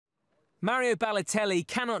Mario Balotelli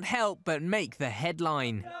cannot help but make the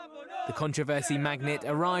headline. The controversy magnate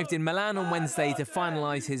arrived in Milan on Wednesday to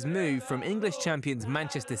finalise his move from English champions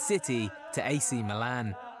Manchester City to AC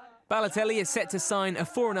Milan. Balotelli is set to sign a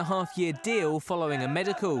 4.5-year deal following a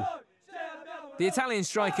medical. The Italian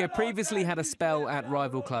striker previously had a spell at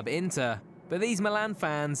rival club Inter, but these Milan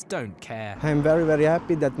fans don't care. I'm very, very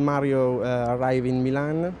happy that Mario arrived in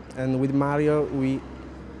Milan, and with Mario we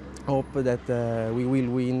hope that we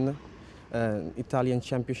will win Italian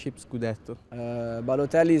Championship Scudetto.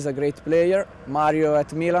 Balotelli is a great player. Mario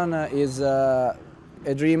at Milan is a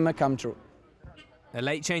dream come true. A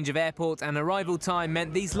late change of airport and arrival time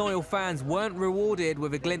meant these loyal fans weren't rewarded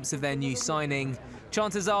with a glimpse of their new signing.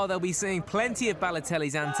 Chances are they'll be seeing plenty of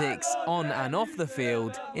Balotelli's antics on and off the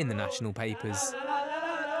field in the national papers.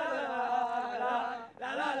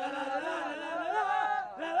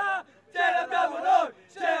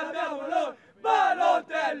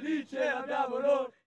 Balotelli, ce l'abbiamo noi!